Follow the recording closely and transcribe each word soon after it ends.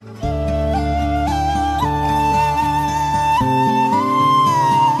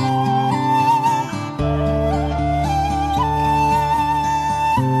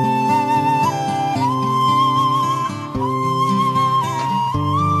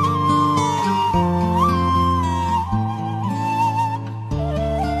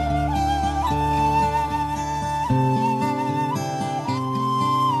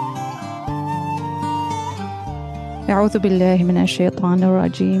أعوذ بالله من الشيطان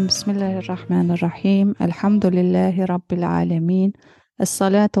الرجيم بسم الله الرحمن الرحيم الحمد لله رب العالمين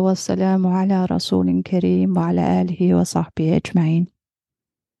الصلاة والسلام على رسول كريم وعلى آله وصحبه أجمعين.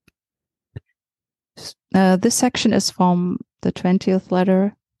 This section is from the 20th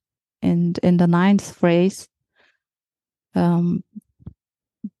letter, and in the 9th phrase, the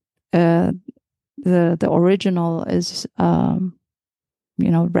original is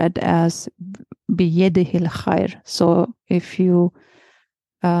read as بيده الخير. So if you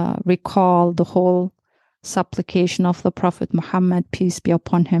recall the whole supplication of the Prophet Muhammad, peace be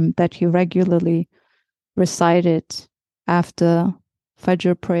upon him, that he regularly recited after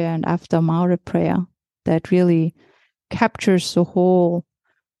Fajr prayer and after Maghrib prayer, that really captures the whole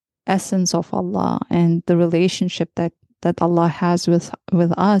essence of Allah, and the relationship that Allah has with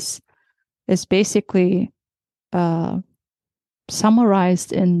us is basically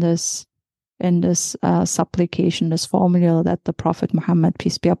summarized in this supplication, this formula that the Prophet Muhammad,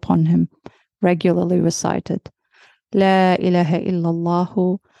 peace be upon him, regularly recited. La ilaha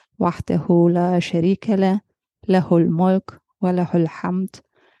illallah wahdahu la sharika lah, lahul mulk wa lahul hamd,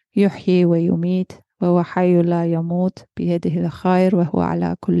 yuhyi wa yumit, wa huwa hayyun la yamut, biyadihi al-khayr, wa huwa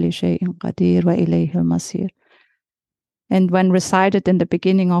ala kulli shay'in qadir, wa ilayhi al-masir. And when recited in the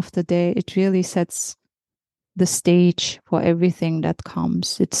beginning of the day, it really sets the stage for everything that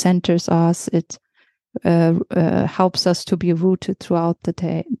comes. It centers us. It helps us to be rooted throughout the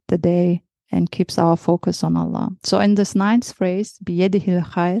day, and keeps our focus on Allah. So in this 9th phrase, بِيَدِهِ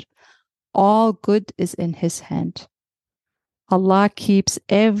الْخَيْرِ, all good is in His hand. Allah keeps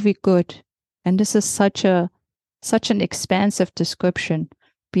every good, and this is such an expansive description.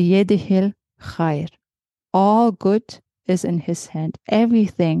 بِيَدِهِ الْخَيْرِ, all good is in His hand.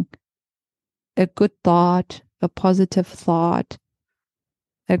 Everything. A good thought, a positive thought,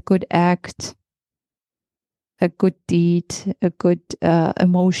 a good act, a good deed, a good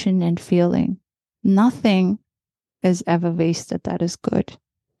emotion and feeling. Nothing is ever wasted that is good.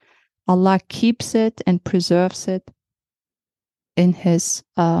 Allah keeps it and preserves it in His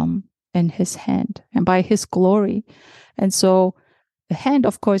hand and by His glory. And so the hand,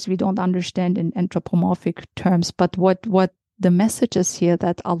 of course, we don't understand in anthropomorphic terms, but what the message is here,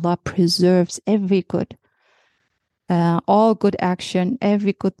 that Allah preserves every good, all good action,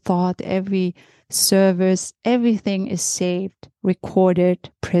 every good thought, every service, everything is saved,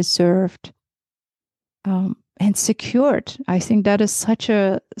 recorded, preserved, and secured. I think that is such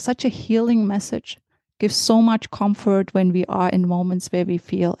a healing message. Gives so much comfort when we are in moments where we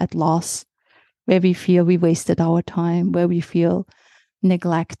feel at loss, where we feel we wasted our time, where we feel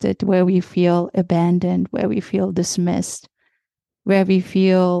neglected, where we feel abandoned, where we feel dismissed, where we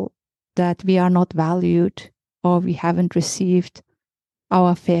feel that we are not valued or we haven't received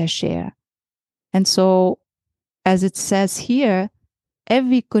our fair share. And so, as it says here,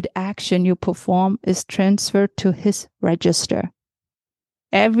 every good action you perform is transferred to His register.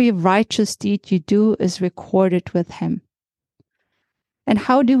 Every righteous deed you do is recorded with Him. And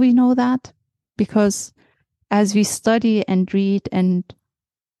how do we know that? Because as we study and read and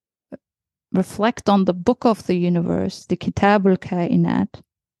reflect on the book of the universe, the Kitab al-Kainat,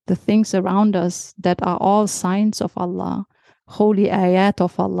 the things around us that are all signs of Allah, holy ayat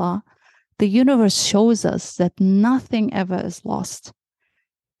of Allah, the universe shows us that nothing ever is lost.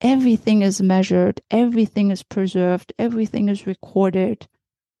 Everything is measured, everything is preserved, everything is recorded.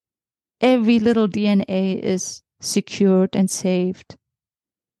 Every little DNA is secured and saved.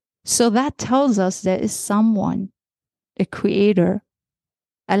 So that tells us there is someone, a creator,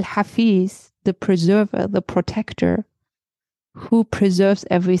 Al-Hafiz, the preserver, the protector, who preserves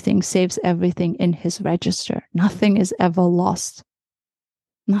everything, saves everything in His register. Nothing is ever lost.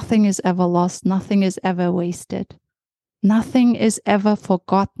 Nothing is ever lost. Nothing is ever wasted. Nothing is ever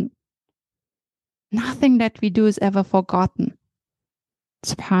forgotten. Nothing that we do is ever forgotten.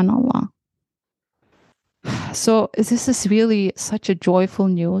 SubhanAllah. So this is really such a joyful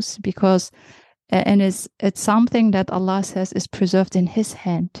news, because and it's something that Allah says is preserved in His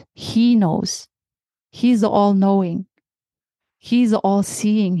hand. He knows. He's the all-knowing. He's the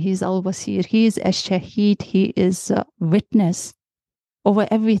all-seeing. He's al-Basir. He is ash-Shahid. He is a witness over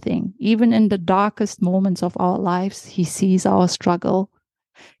everything. Even in the darkest moments of our lives, He sees our struggle.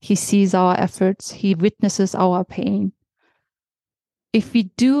 He sees our efforts. He witnesses our pain. If we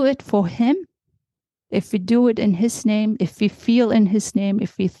do it for Him, if we do it in His name, if we feel in His name,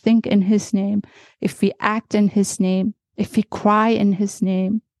 if we think in His name, if we act in His name, if we cry in His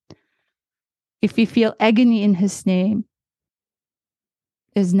name, if we feel agony in His name,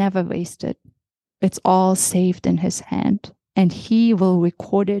 is never wasted. It's all saved in His hand, and He will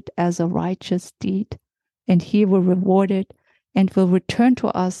record it as a righteous deed and He will reward it and will return to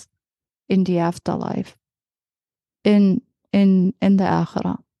us in the afterlife, in the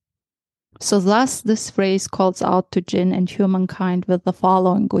Akhirah. So thus this phrase calls out to jinn and humankind with the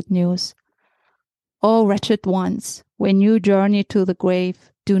following good news. O wretched ones, when you journey to the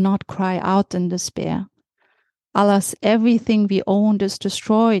grave, do not cry out in despair. Alas, everything we owned is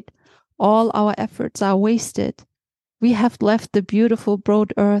destroyed. All our efforts are wasted. We have left the beautiful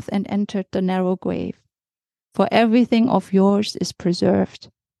broad earth and entered the narrow grave. For everything of yours is preserved.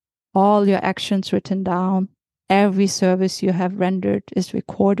 All your actions written down, every service you have rendered is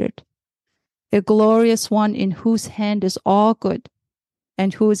recorded. A glorious one in whose hand is all good,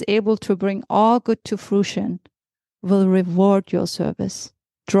 and who is able to bring all good to fruition, will reward your service.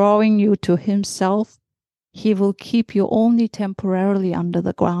 Drawing you to Himself, He will keep you only temporarily under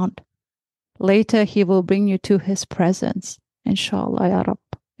the ground. Later, He will bring you to His presence. Inshallah, Ya Rab,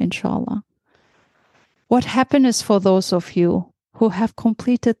 inshallah. What happiness for those of you who have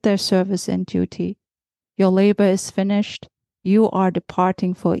completed their service and duty. Your labor is finished. You are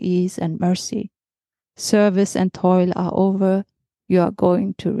departing for ease and mercy. Service and toil are over. You are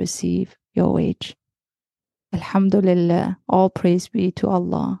going to receive your wage. Alhamdulillah, all praise be to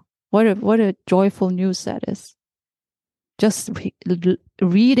Allah. What a joyful news that is. Just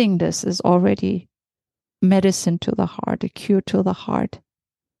reading this is already medicine to the heart, a cure to the heart.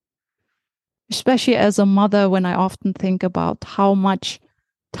 Especially as a mother, when I often think about how much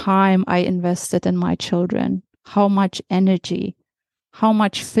time I invested in my children, how much energy, how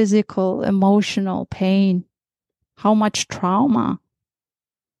much physical, emotional pain, how much trauma,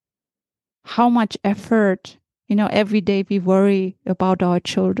 how much effort. Every day we worry about our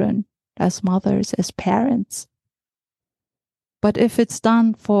children as mothers, as parents. But if it's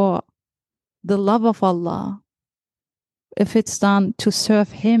done for the love of Allah, if it's done to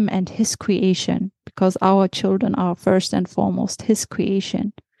serve Him and His creation, because our children are first and foremost His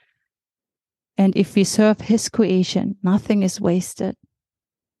creation, and if we serve His creation, nothing is wasted.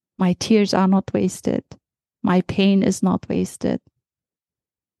 My tears are not wasted. My pain is not wasted.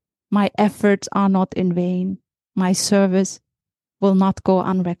 My efforts are not in vain. My service will not go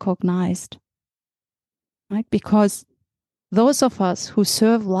unrecognized. Right? Because those of us who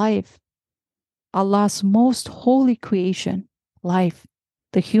serve life, Allah's most holy creation, life,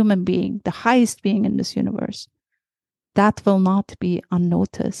 the human being, the highest being in this universe, that will not be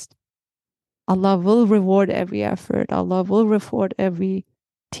unnoticed. Allah will reward every effort. Allah will reward every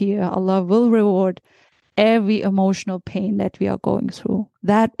tear. Allah will reward every emotional pain that we are going through.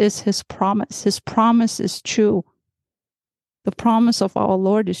 That is His promise. His promise is true. The promise of our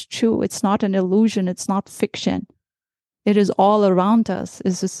Lord is true. It's not an illusion. It's not fiction. It is all around us.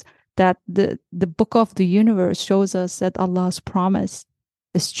 It's just that the book of the universe shows us that Allah's promise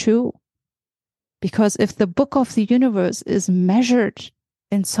is true. Because if the book of the universe is measured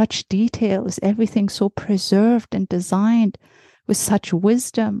in such detail, is everything so preserved and designed with such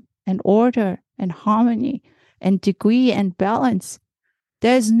wisdom and order and harmony and degree and balance,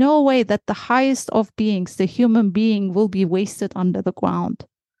 there is no way that the highest of beings, the human being, will be wasted under the ground.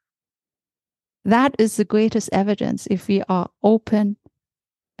 That is the greatest evidence. If we are opening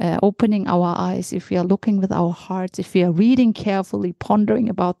our eyes, if we are looking with our hearts, if we are reading carefully, pondering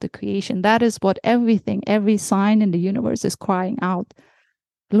about the creation, that is what everything, every sign in the universe is crying out.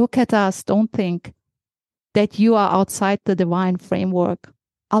 Look at us. Don't think that you are outside the divine framework.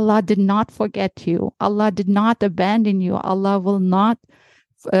 Allah did not forget you. Allah did not abandon you. Allah will not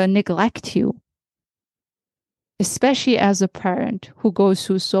neglect you. Especially as a parent who goes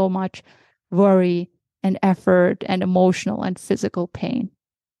through so much worry and effort and emotional and physical pain.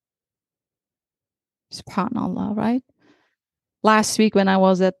 SubhanAllah, right? Last week when I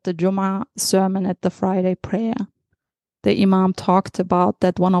was at the Jummah sermon at the Friday prayer, the Imam talked about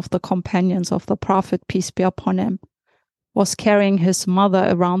that one of the companions of the Prophet, peace be upon him, was carrying his mother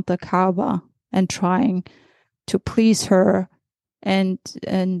around the Kaaba and trying to please her and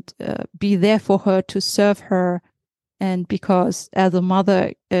be there for her, to serve her. And because as a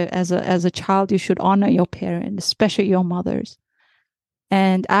mother, as a child, you should honor your parents, especially your mothers.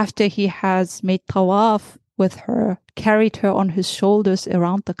 And after he has made tawaf with her, carried her on his shoulders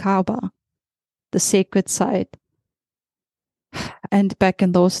around the Kaaba, the sacred site. And back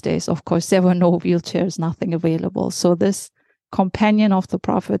in those days, of course, there were no wheelchairs, nothing available. So this companion of the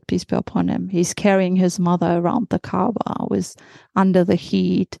Prophet, peace be upon him, he's carrying his mother around the Kaaba, was under the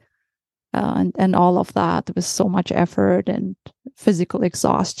heat and all of that, with so much effort and physical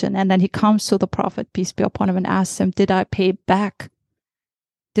exhaustion. And then he comes to the Prophet, peace be upon him, and asks him, did I pay back?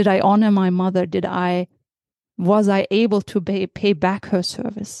 Did I honor my mother? Was I able to pay back her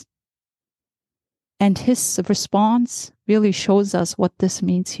service? And his response really shows us what this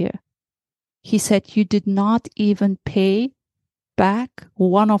means here. He said, you did not even pay back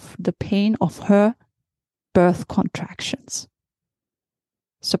one of the pain of her birth contractions.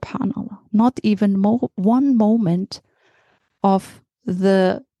 Subhanallah. Not even one moment of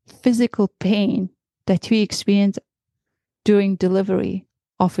the physical pain that we experience during delivery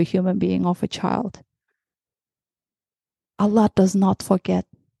of a human being, of a child. Allah does not forget.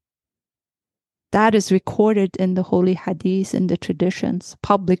 That is recorded in the holy hadith, in the traditions,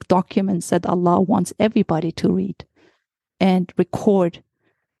 public documents that Allah wants everybody to read and record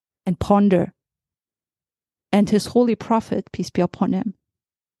and ponder. And his holy prophet, peace be upon him,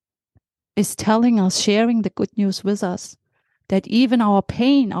 is telling us, sharing the good news with us, that even our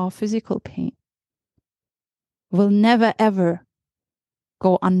pain, our physical pain, will never ever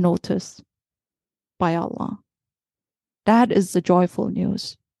go unnoticed by Allah. That is the joyful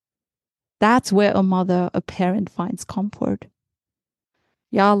news. That's where a mother, a parent finds comfort.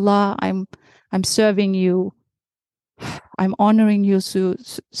 Ya Allah, I'm serving you. I'm honoring you through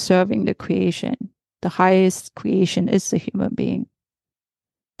serving the creation. The highest creation is the human being.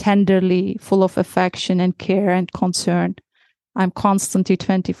 Tenderly, full of affection and care and concern. I'm constantly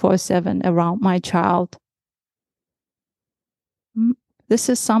 24/7 around my child. This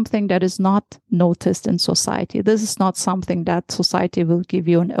is something that is not noticed in society. This is not something that society will give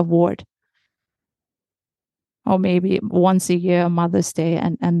you an award. Or maybe once a year, Mother's Day,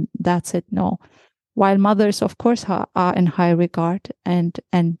 and that's it. No. While mothers, of course, are in high regard and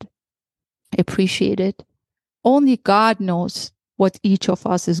appreciated, only God knows what each of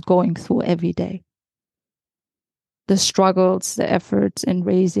us is going through every day. The struggles, the efforts in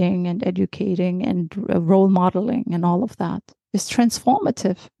raising and educating and role modeling and all of that is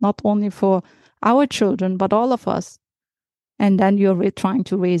transformative, not only for our children, but all of us. And then you're trying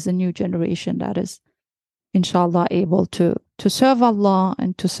to raise a new generation that is, inshallah, able to serve Allah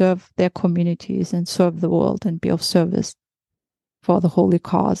and to serve their communities and serve the world and be of service for the holy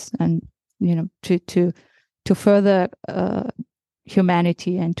cause, and to further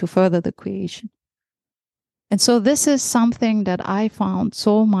humanity and to further the creation. And so this is something that I found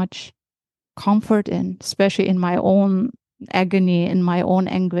so much comfort in, especially in my own agony, in my own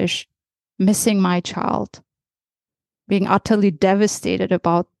anguish, missing my child, being utterly devastated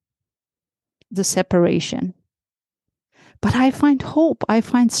about the separation. But I find hope, I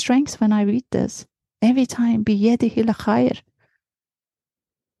find strength when I read this. Every time, biyadihi al-khair.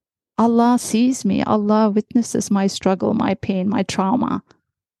 Allah sees me, Allah witnesses my struggle, my pain, my trauma,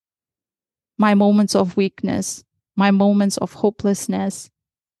 my moments of weakness, my moments of hopelessness.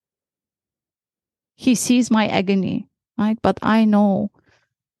 He sees my agony, right? But I know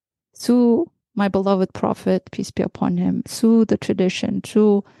through my beloved Prophet, peace be upon him, through the tradition,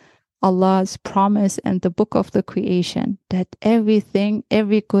 through Allah's promise and the book of the creation, that everything,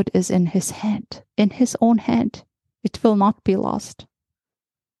 every good is in his hand, in his own hand. It will not be lost.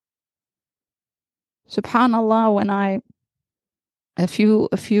 Subhanallah, when a few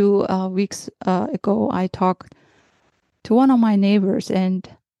weeks ago, I talked to one of my neighbors, and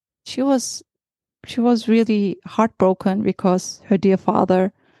she was really heartbroken because her dear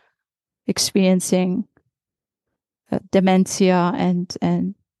father experiencing dementia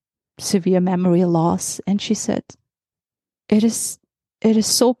and severe memory loss. And she said, it is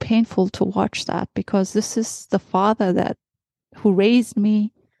so painful to watch that, because this is the father who raised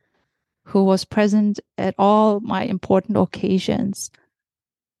me, who was present at all my important occasions.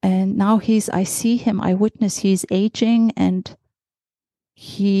 And now I see him, I witness he's aging, and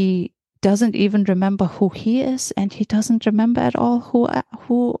he doesn't even remember who he is, and he doesn't remember at all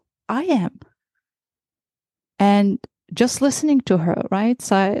who I am. And just listening to her, right?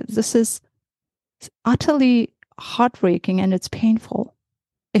 So this is utterly heartbreaking, and it's painful,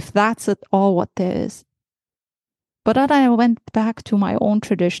 if that's at all what there is. But then I went back to my own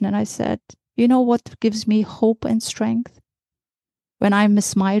tradition and I said, you know what gives me hope and strength? When I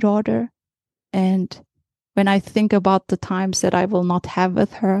miss my daughter, and when I think about the times that I will not have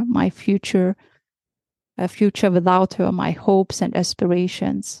with her, my future, a future without her, my hopes and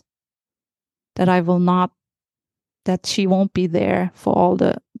aspirations, that she won't be there for all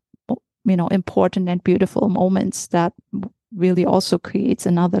the, important and beautiful moments, that really also creates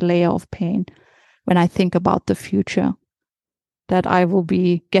another layer of pain. When I think about the future, that I will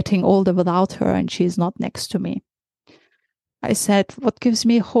be getting older without her and she's not next to me. I said, what gives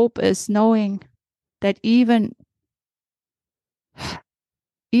me hope is knowing that even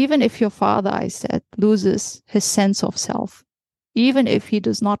if your father, I said, loses his sense of self, even if he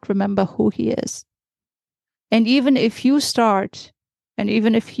does not remember who he is, and even if you start And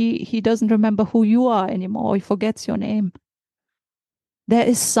even if he doesn't remember who you are anymore, he forgets your name, there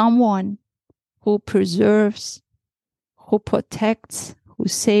is someone who preserves, who protects, who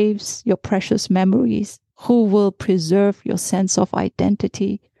saves your precious memories, who will preserve your sense of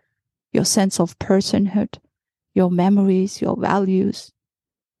identity, your sense of personhood, your memories, your values,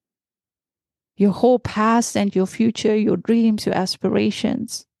 your whole past and your future, your dreams, your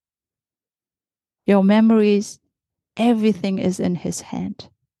aspirations, your memories. Everything is in his hand.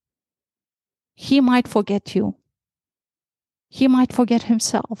 He might forget you. He might forget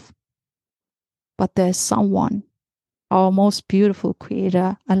himself. But there's someone, our most beautiful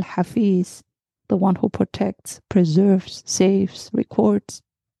creator, Al-Hafiz, the one who protects, preserves, saves, records.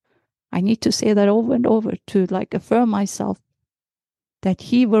 I need to say that over and over to affirm myself that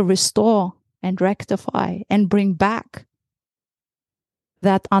he will restore and rectify and bring back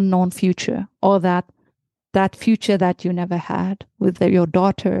that unknown future, or that future that you never had with your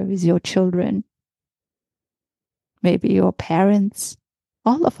daughter, with your children, maybe your parents.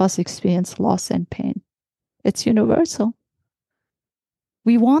 All of us experience loss and pain. It's universal.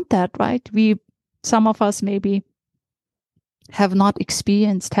 We want that, right? Some of us maybe have not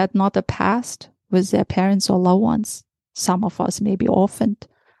experienced, had not a past with their parents or loved ones. Some of us may be orphaned.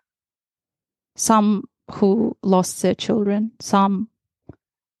 Some who lost their children. Some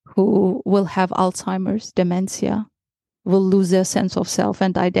who will have Alzheimer's, dementia, will lose their sense of self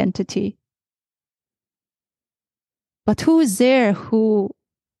and identity. But who is there who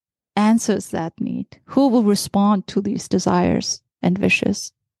answers that need? Who will respond to these desires and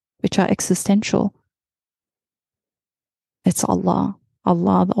wishes, which are existential? It's Allah,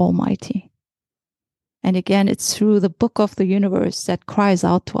 Allah the Almighty. And again, it's through the book of the universe that cries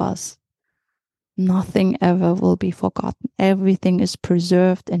out to us. Nothing ever will be forgotten. Everything is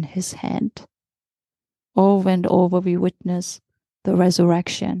preserved in his hand. Over and over we witness the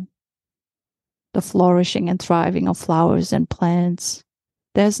resurrection, the flourishing and thriving of flowers and plants.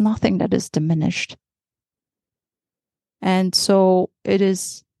 There's nothing that is diminished. And so it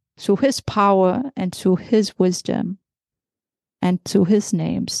is through his power and through his wisdom and through his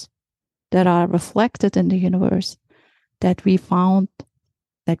names that are reflected in the universe that we find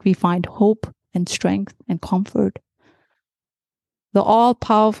hope and strength and comfort. The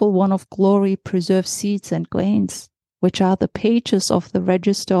all-powerful one of glory preserves seeds and grains, which are the pages of the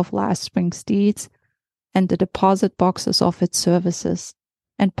register of last spring's deeds and the deposit boxes of its services,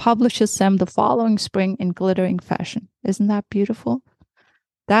 and publishes them the following spring in glittering fashion. Isn't that beautiful?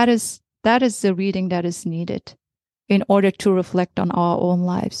 That is the reading that is needed in order to reflect on our own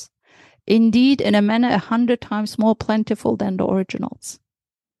lives. Indeed, in a manner 100 times more plentiful than the originals.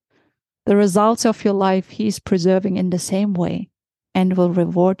 The results of your life he is preserving in the same way and will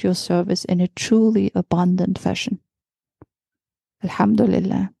reward your service in a truly abundant fashion.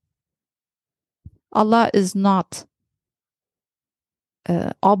 Alhamdulillah. Allah is not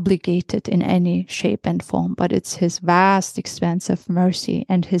obligated in any shape and form, but it's his vast, expansive mercy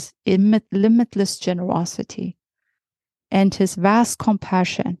and his limitless generosity and his vast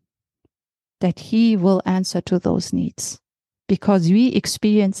compassion that he will answer to those needs. Because we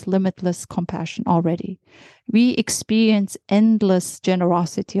experience limitless compassion already. We experience endless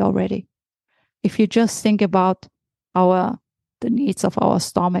generosity already. If you just think about the needs of our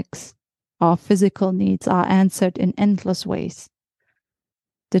stomachs, our physical needs are answered in endless ways.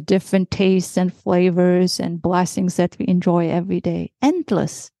 The different tastes and flavors and blessings that we enjoy every day.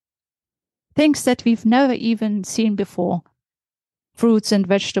 Endless. Things that we've never even seen before. Fruits and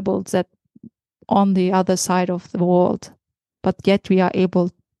vegetables that on the other side of the world. But yet we are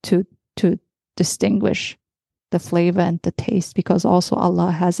able to distinguish the flavor and the taste, because also Allah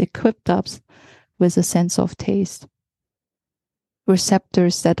has equipped us with a sense of taste.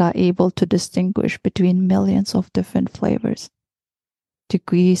 Receptors that are able to distinguish between millions of different flavors,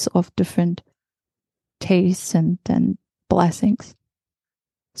 degrees of different tastes and blessings.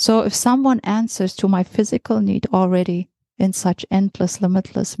 So if someone answers to my physical need already in such endless,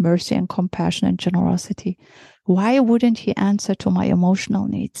 limitless mercy and compassion and generosity, why wouldn't he answer to my emotional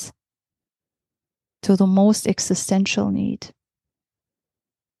needs? To the most existential need.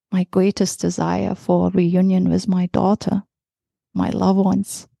 My greatest desire for reunion with my daughter, my loved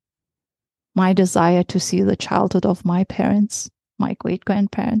ones. My desire to see the childhood of my parents, my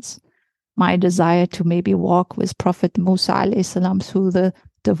great-grandparents. My desire to maybe walk with Prophet Musa alayhi salam through the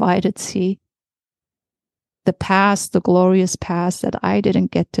divided sea. The past, the glorious past that I didn't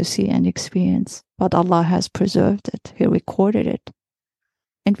get to see and experience, but Allah has preserved it. He recorded it.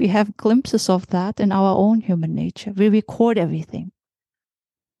 And we have glimpses of that in our own human nature. We record everything.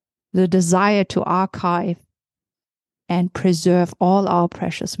 The desire to archive and preserve all our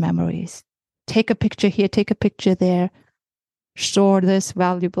precious memories. Take a picture here, take a picture there, store this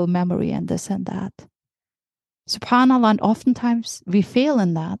valuable memory and this and that. SubhanAllah, and oftentimes we fail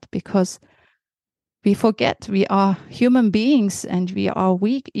in that because we forget we are human beings and we are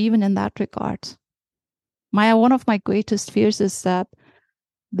weak even in that regard. One of my greatest fears is that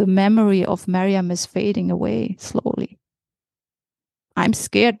the memory of Maryam is fading away slowly. I'm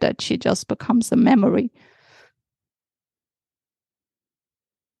scared that she just becomes a memory.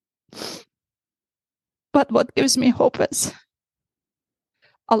 But what gives me hope is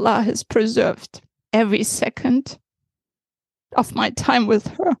Allah has preserved every second of my time with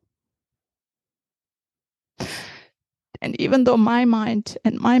her. And even though my mind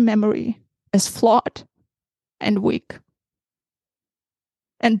and my memory is flawed and weak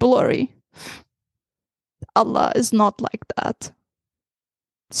and blurry, Allah is not like that.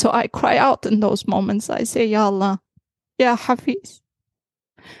 So I cry out in those moments. I say, Ya Allah, Ya Hafiz,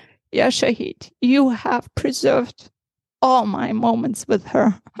 Ya Shaheed, you have preserved all my moments with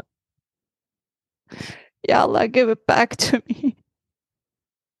her. Ya Allah, give it back to me.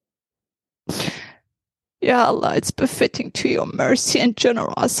 Ya Allah, it's befitting to your mercy and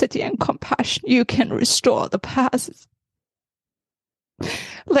generosity and compassion. You can restore the past.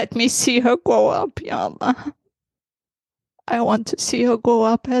 Let me see her grow up, Ya Allah. I want to see her grow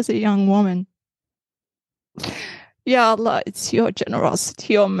up as a young woman. Ya Allah, it's your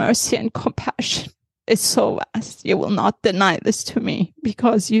generosity, your mercy and compassion. It's so vast. You will not deny this to me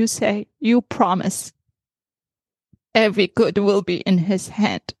because you say, you promise every good will be in his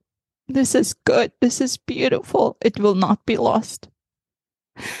hand. This is good. This is beautiful. It will not be lost.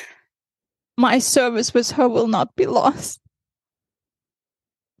 My service with her will not be lost.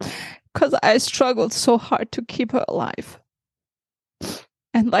 Because I struggled so hard to keep her alive.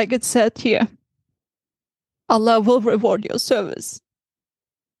 And like it said here, Allah will reward your service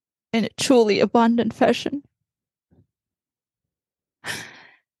in a truly abundant fashion.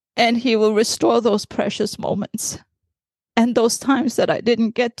 And He will restore those precious moments. And those times that I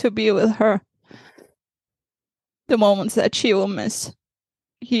didn't get to be with her, the moments that she will miss,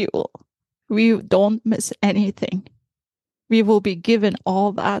 He will. We don't miss anything. We will be given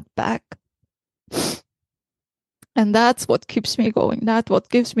all that back. And that's what keeps me going. That's what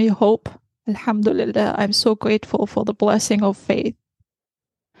gives me hope. Alhamdulillah, I'm so grateful for the blessing of faith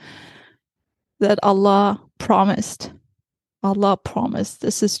that Allah promised. Allah promised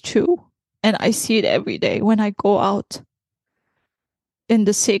this is true. And I see it every day when I go out in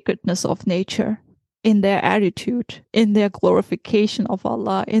the sacredness of nature, in their attitude, in their glorification of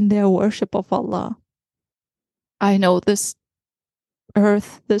Allah, in their worship of Allah. I know this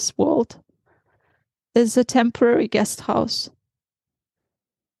earth, this world, is a temporary guest house.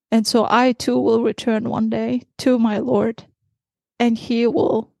 And so I too will return one day to my Lord, and He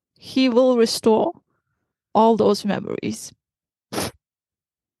will restore all those memories,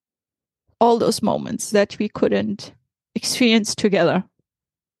 all those moments that we couldn't experience together.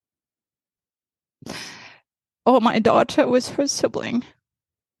 Or my daughter with her sibling.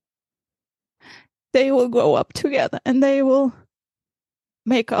 They will grow up together and they will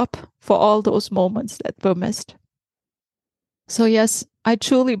make up for all those moments that were missed. So yes, I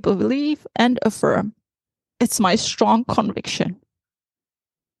truly believe and affirm, it's my strong conviction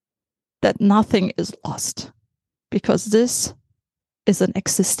that nothing is lost, because this is an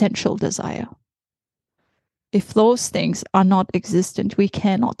existential desire. If those things are not existent, we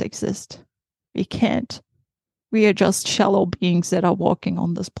cannot exist. We can't. We are just shallow beings that are walking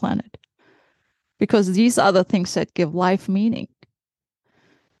on this planet. Because these are the things that give life meaning.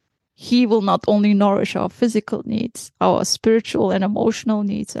 He will not only nourish our physical needs, our spiritual and emotional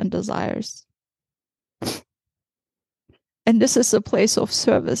needs and desires. And this is a place of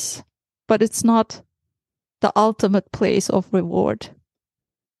service, but it's not the ultimate place of reward.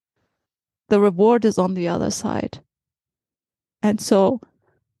 The reward is on the other side. And so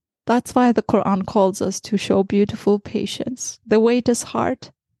that's why the Quran calls us to show beautiful patience. The wait is hard,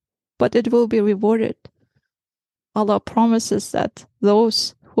 but it will be rewarded. Allah promises that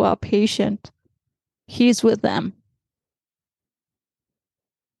those who are patient, He is with them.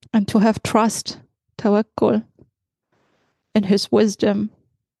 And to have trust, tawakkul, in His wisdom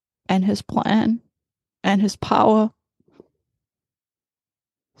and His plan and His power.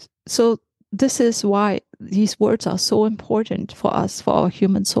 So this is why these words are so important for us, for our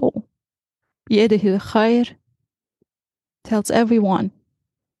human soul. Yadihil khair tells everyone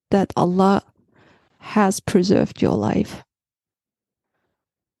that Allah has preserved your life.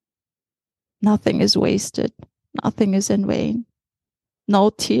 Nothing is wasted. Nothing is in vain. No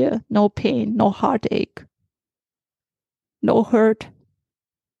tear, no pain, no heartache. no hurt.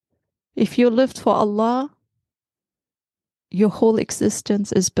 If you lived for Allah, your whole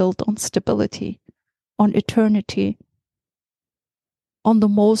existence is built on stability, on eternity, on the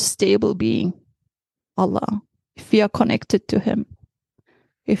most stable being, Allah. If we are connected to Him,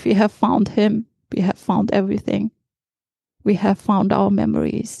 if we have found Him, we have found everything. We have found our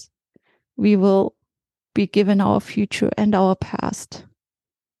memories. We will be given our future and our past.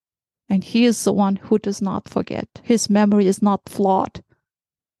 And He is the one who does not forget. His memory is not flawed.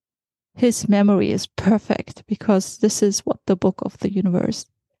 His memory is perfect, because this is what the book of the universe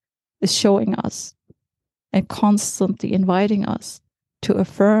is showing us and constantly inviting us to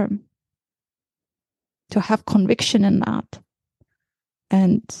affirm, to have conviction in that,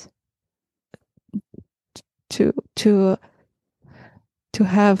 and to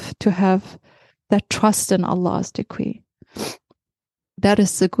have that trust in Allah's decree. That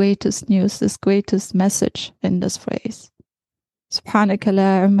is the greatest news, this greatest message in this phrase. سبحانك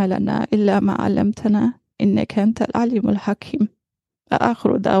لا علم لنا إلا ما علمتنا إنك أنت العليم الحكيم.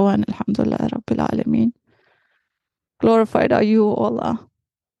 آخر دعوانا الحمد لله رب العالمين. Glorified are you, Allah.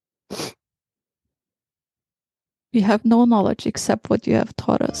 We have no knowledge except what you have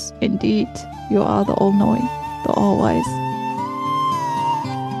taught us. Indeed, you are the all-knowing, the all-wise.